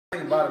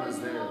thing about it is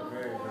they're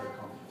very, very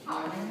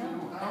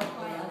comfortable.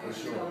 For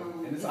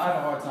sure. And I have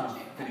a hard time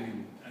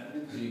fitting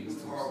jeans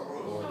too.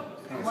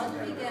 Once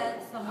we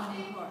get someone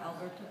into our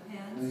Alberto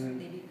pants,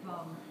 they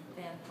become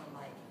fan for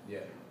life.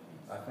 Yeah,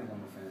 I think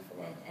I'm a fan for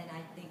life. And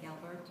I think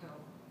Alberto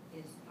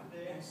is our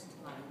best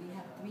line. We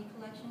have 3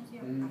 collections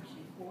here,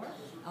 actually 4.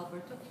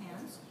 Alberto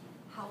pants,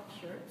 Hout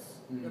shirts,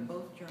 they're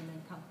both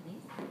German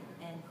companies,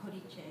 and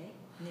Codice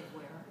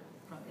knitwear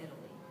from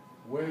Italy.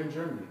 Where in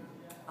Germany?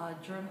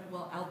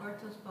 Well,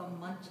 Alberto's from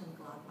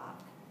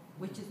Mönchengladbach,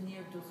 which is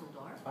near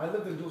Dusseldorf. I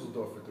lived in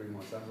Dusseldorf for 3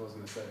 months. That's what I was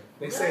gonna say.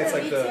 They Really? say it's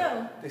like Me the.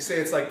 too. They say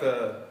it's like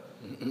the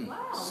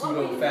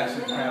pseudo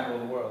fashion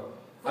capital of the world.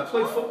 I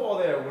played football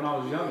there when I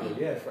was younger.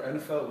 Yeah, for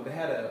NFL. They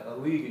had a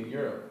league in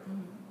Europe.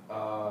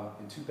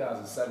 In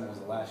 2007 was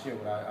the last year,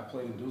 but I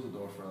played in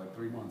Dusseldorf for like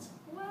 3 months.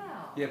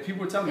 Wow. Yeah,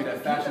 people were telling me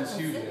that fashion's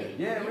huge there.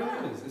 Yeah, it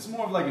really is. It's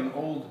more of like an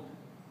old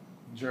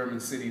German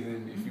city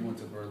than if you went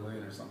to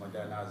Berlin or something like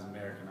that. Now it's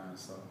Americanized,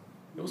 so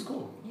it was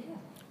cool. Yeah.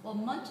 Well,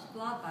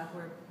 Mönchengladbach,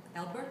 where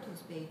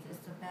Alberto's based, is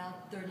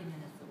about 30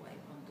 minutes away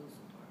from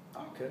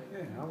Dusseldorf. Okay,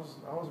 yeah,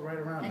 I was right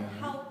around And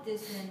there. Hout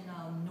is in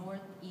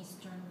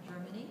northeastern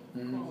Germany,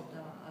 called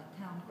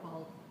a town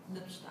called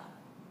Lippstadt.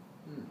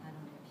 I don't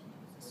know if you know,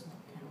 it's a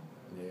small town.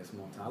 Yeah,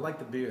 small town. I like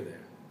the beer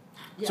there.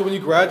 Yeah. So when you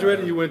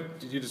graduated, you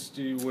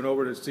went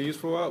over to Seas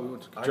for a while? We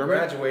went to Germany?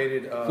 I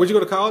graduated. Where'd you go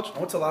to college? I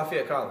went to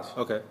Lafayette College.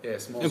 Okay. Yeah,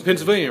 small. In school.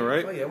 Pennsylvania,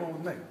 right? Oh yeah, I went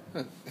with me.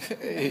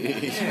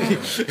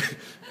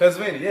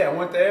 Pennsylvania. Yeah, I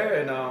went there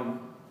and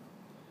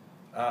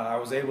I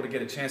was able to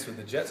get a chance with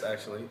the Jets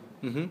actually,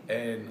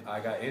 and I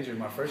got injured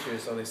my first year,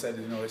 so they said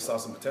they saw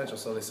some potential,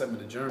 so they sent me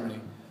to Germany.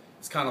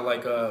 It's kind of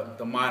like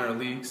the minor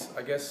leagues,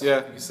 I guess. Yeah.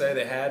 You could say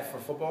they had for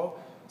football.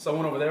 So I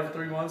went over there for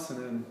 3 months and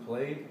then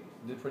played,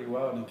 did pretty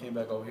well, and then came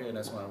back over here, and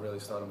that's when I really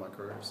started my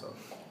career. So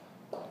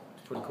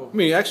it's pretty cool. I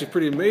mean, actually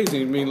pretty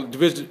amazing. I mean,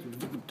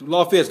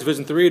 Lafayette's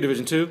Division III,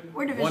 Division II?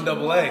 We're One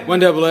AA.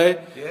 1AA?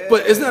 Yeah.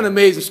 But isn't that an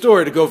amazing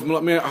story to go from,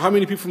 I mean, how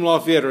many people from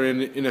Lafayette are in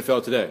the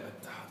NFL today?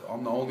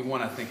 I'm the only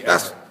one I think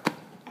That's-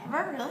 ever.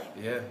 Ever, really?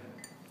 Yeah.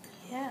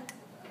 Yeah.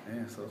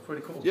 Yeah, so it's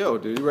pretty cool. Yo,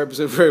 dude, you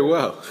represent very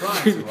well. I'm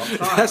trying to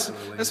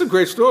really. That's a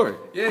great story.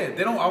 Yeah,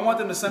 they don't. I want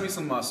them to send me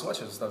some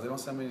sweatshirts and stuff. They don't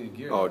send me any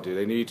gear. Oh, dude,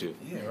 they need to.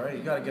 Yeah, right.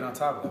 You gotta get on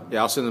top of that.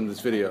 Yeah, I'll send them this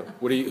video.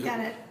 What do you? Got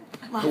it.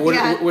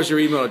 What's your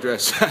email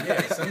address?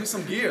 Yeah, send me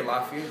some gear,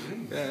 Lafayette.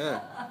 Yeah.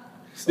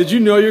 Did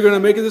you know you were gonna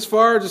make it this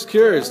far? Just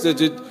curious.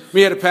 Did you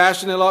had a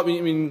passion a lot?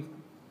 I mean.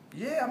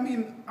 Yeah, I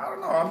mean, I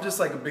don't know. I'm just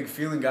like a big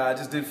feeling guy. I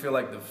just didn't feel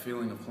like the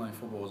feeling of playing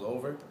football was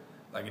over.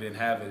 Like I didn't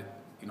have it.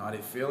 I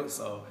didn't feel it,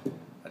 so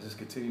I just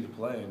continued to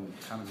play and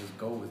kind of just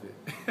go with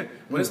it.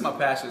 But it's my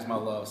passion, it's my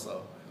love,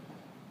 so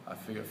I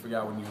figure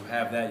out when you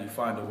have that, you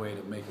find a way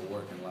to make it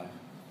work in life.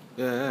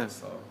 Yeah.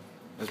 So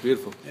That's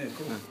beautiful. yeah,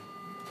 cool.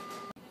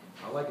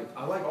 Yeah. I like it.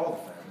 I like all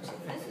the fabrics.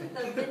 This is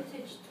the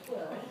vintage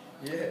twill.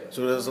 Yeah.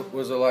 So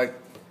was it like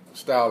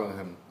styling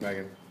him,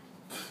 Megan?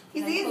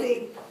 He's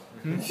easy.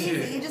 He's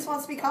easy. He just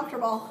wants to be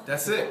comfortable.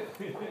 That's it.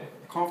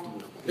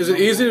 Comfortable. Is it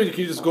easy? Can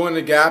you just go in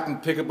the Gap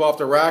and pick up off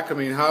the rack? I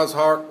mean, how's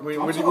hard? I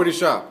mean, where do you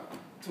shop?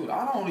 Dude,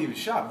 I don't even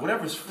shop.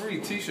 Whatever's free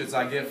T-shirts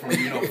I get from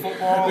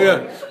football,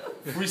 Yeah.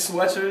 or free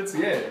sweatshirts,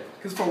 yeah.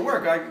 Because for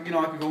work, I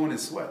could go in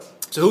sweats.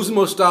 So who's the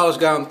most stylish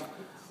guy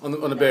on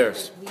the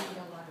Bears? We get a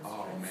lot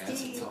of Oh man,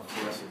 that's a tough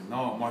question.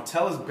 No,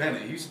 Martellus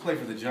Bennett. He used to play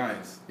for the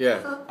Giants.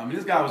 Yeah. I mean,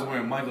 this guy was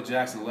wearing Michael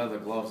Jackson leather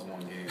gloves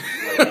one game.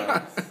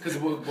 Because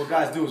what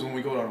guys do is when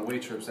we go on away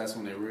trips, that's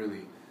when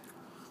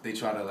they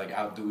try to like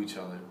outdo each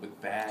other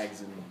with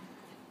bags and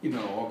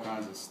all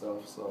kinds of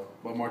stuff. So,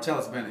 but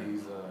Martellus Bennett,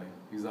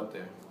 he's up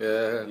there.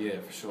 Yeah. Yeah,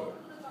 for sure.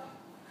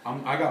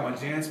 I got my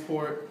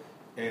Jansport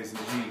and some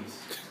jeans.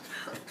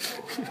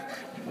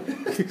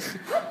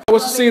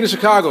 What's the scene in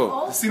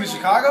Chicago? The scene in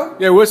Chicago?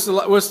 Yeah. What's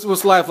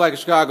life like in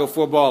Chicago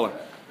for a baller?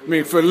 I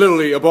mean, for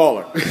literally a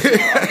baller.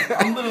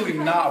 I'm literally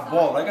not a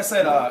baller. Like I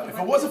said, if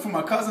it wasn't for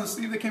my cousin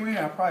Steve that came here,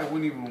 I probably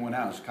wouldn't even went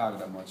out in Chicago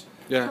that much.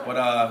 Yeah. But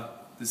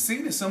the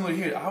scene is similar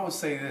here. I would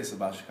say this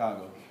about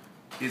Chicago: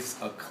 it's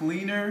a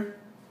cleaner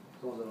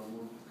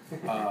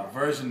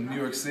version of New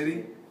York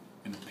City,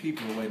 and the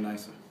people are way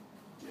nicer.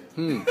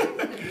 I'm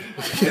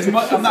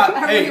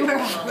not. Hey,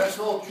 That's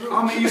all true.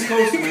 I'm an East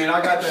Coaster, man.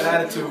 I got that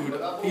attitude,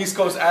 East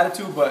Coast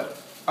attitude.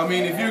 But I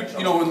mean, if you're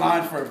in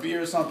line for a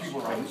beer or something,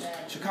 people are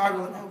like,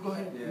 Chicago, like, oh, go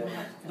ahead.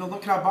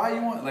 Look, can I buy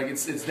you one? Like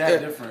it's that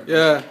different.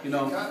 Yeah.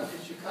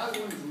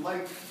 Chicagoans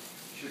like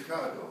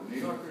Chicago. New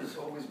Yorkers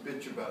always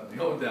bitch about New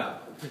York. No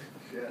doubt.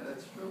 Yeah,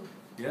 that's true.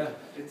 Yeah.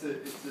 It's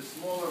a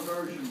smaller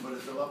version, but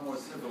it's a lot more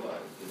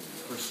civilized.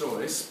 For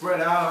sure. It's spread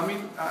out. I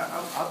mean,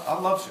 I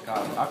love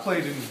Chicago. I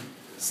played in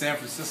San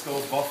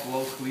Francisco,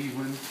 Buffalo,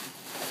 Cleveland,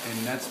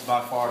 and that's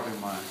by far been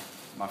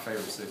my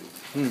favorite city.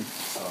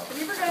 So. Have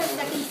you ever gone to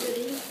Second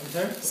City?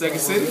 Second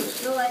City?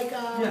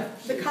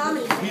 The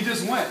comedy. He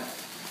just went.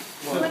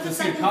 went To to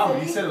see Second comedy.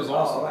 He City? said it was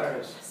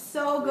awesome.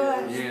 So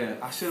good. Yeah,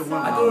 I should have So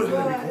went. I thought it was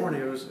gonna It'd be corny.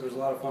 It was a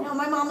lot of fun. No,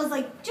 my mom was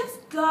like,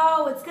 just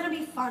go. It's going to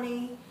be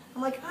funny.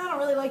 I'm like, I don't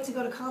really like to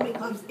go to comedy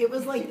clubs. It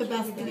was like the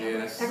best thing ever.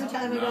 Yes. Every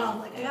time I go, I'm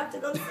like, I have to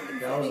go to Second City.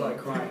 Yeah, I was like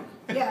crying.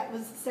 Yeah,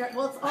 serious.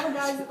 Well, it's all the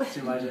guys.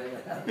 Too much.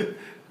 Yeah.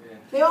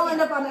 They all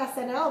end up on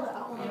SNL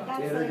though. Like, that's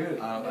they're like,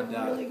 good.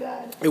 they're really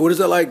good. Hey, what is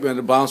that like, man,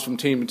 to bounce from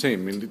team to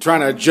team? I mean,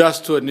 trying to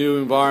adjust to a new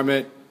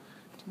environment.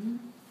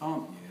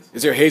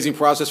 Is there a hazing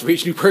process for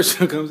each new person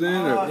who comes in?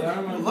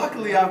 Or?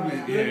 Luckily,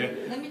 I've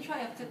been Let me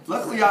try up to.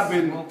 Luckily, I've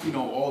been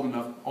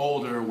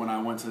older when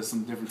I went to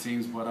some different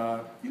teams,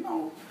 but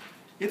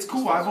it's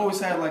cool. I've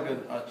always had like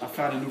I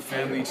found a new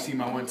family each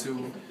team I went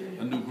to,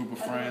 a new group of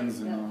friends,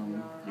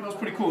 and it's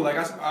pretty cool. Like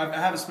I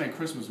haven't spent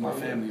Christmas with my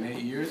family in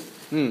 8 years,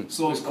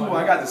 so it's cool.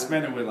 I got to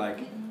spend it with like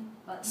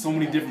so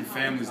many different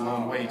families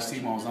along the way each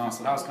team I was on,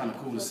 so that was kind of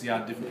cool to see how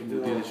different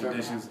people did the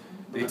traditions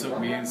they took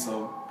me in.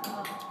 So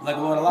like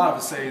what a lot of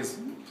us say is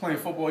playing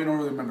football, you don't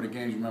really remember the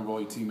games, you remember all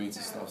your teammates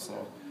and stuff.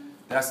 So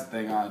that's the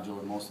thing I enjoy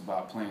most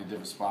about playing in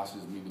different spots,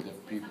 is meeting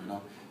different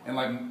people, And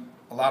like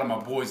a lot of my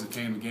boys that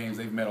came to games,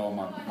 they've met all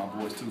my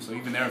boys too. So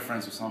even they're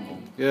friends with some of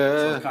them. Yeah.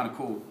 So it's kind of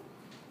cool.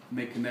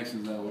 Make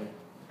connections that way.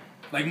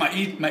 Like my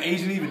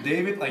agent, even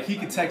David, like he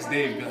could text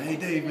Dave, be like, "Hey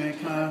Dave, man,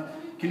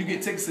 can you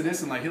get tickets to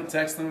this?" And like he'll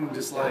text them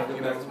just like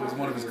it was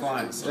one of his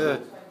clients. So,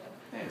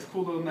 yeah, it's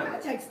cool little I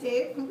network. text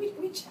Dave.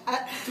 We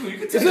chat. Dude, you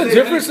can text Is there a Dave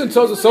difference in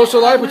terms of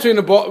social life between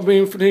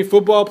between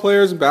football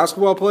players and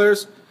basketball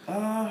players?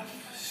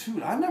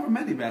 Shoot, I've never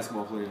met any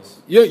basketball players.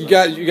 Yeah, you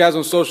guys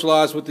don't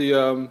socialize with the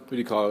what do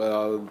you call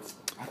it?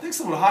 I think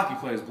some of the hockey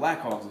players,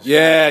 Blackhawks and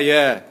shit.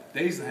 Yeah.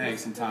 They used to hang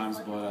sometimes,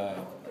 but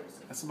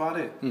that's about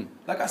it.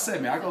 Like I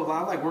said, man,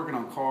 I like working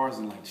on cars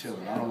and like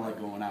chilling. I don't like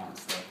going out and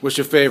stuff. What's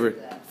your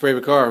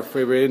favorite car?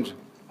 Favorite engine?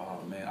 Oh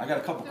man, I got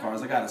a couple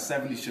cars. I got a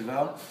 '70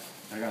 Chevelle.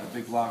 I got a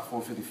big block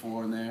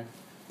 454 in there.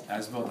 I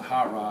just built a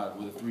Hotrod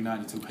with a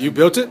 392. You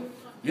built it?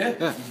 Yeah,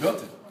 we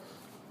built it.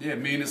 Yeah,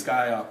 me and this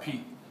guy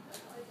Pete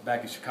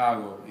back in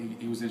Chicago.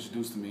 He was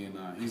introduced to me, and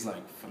he's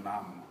like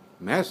phenomenal.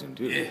 Imagine,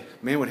 dude. Yeah.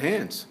 Man with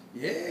hands.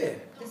 Yeah.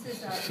 This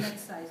is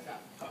next size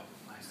up. Oh,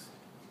 nice.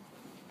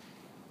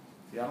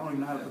 Yeah, I don't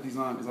even know how to put these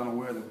on because I don't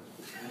wear them.